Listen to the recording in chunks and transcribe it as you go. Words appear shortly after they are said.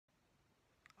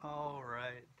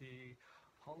Alright, the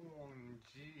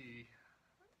Hongwan-ji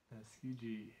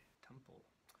Tsukiji Temple.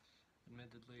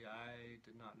 Admittedly, I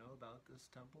did not know about this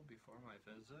temple before my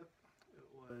visit. It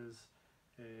was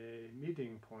a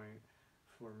meeting point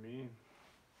for me.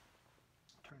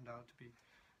 It turned out to be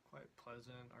quite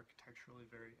pleasant, architecturally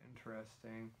very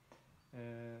interesting.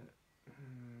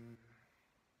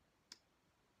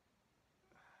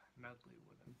 Medley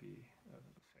wouldn't be a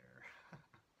fair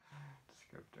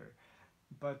descriptor.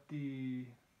 But it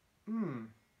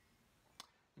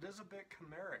is a bit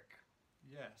chimeric,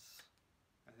 yes.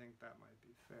 I think that might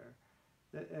be fair.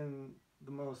 In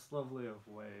the most lovely of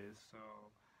ways. So,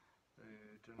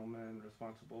 the gentleman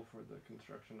responsible for the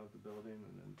construction of the building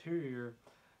and interior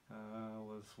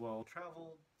was well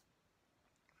traveled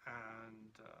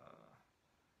and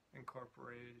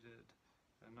incorporated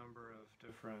a number of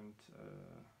different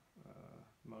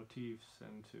motifs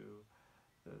into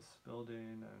this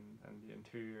building and the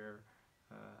interior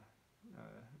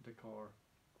decor.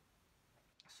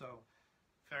 So,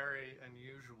 very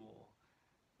unusual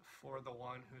for the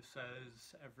one who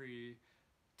says every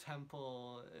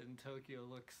temple in Tokyo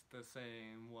looks the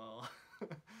same. Well,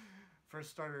 for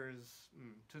starters,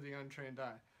 to the untrained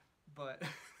eye. But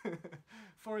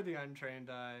for the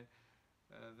untrained eye,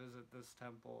 visit this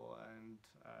temple and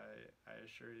I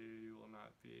assure you, you will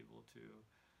not be able to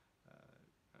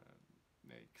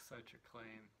make such a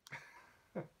claim.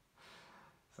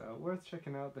 So worth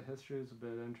checking out. The history is a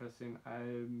bit interesting.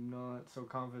 I'm not so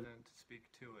confident to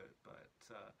speak to it, but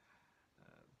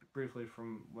briefly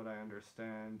from what I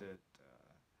understand, it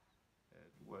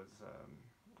was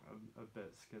a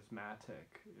bit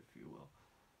schismatic, if you will.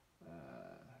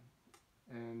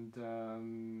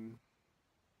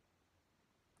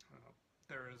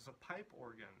 There is a pipe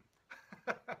organ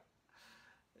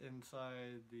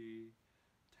inside the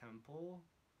temple,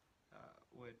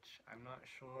 which I'm not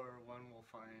sure one will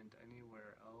find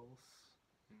anywhere else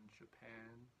in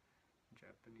Japan,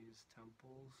 Japanese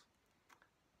temples.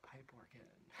 Pipe organ.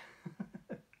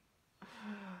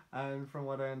 And from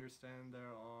what I understand,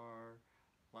 there are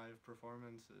live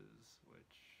performances,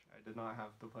 which I did not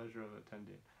have the pleasure of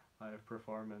attending. Live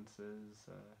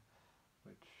performances,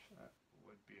 which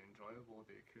would be enjoyable.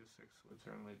 The acoustics would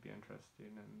certainly be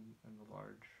interesting in the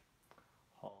large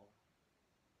hall.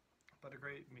 But a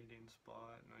great meeting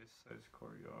spot, nice sized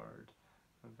courtyard,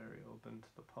 very open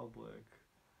to the public.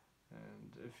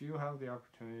 And if you have the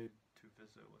opportunity to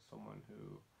visit with someone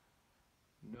who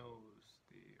knows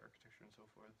the architecture and so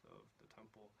forth of the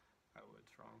temple, I would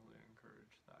strongly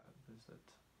encourage that visit.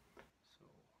 So,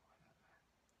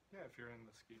 yeah, if you're in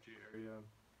the Tsukiji area,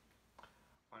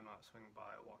 why not swing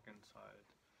by, walk inside.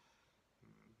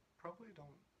 Probably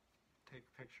don't take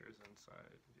pictures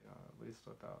inside, at least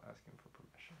without asking for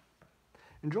permission.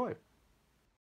 Enjoy!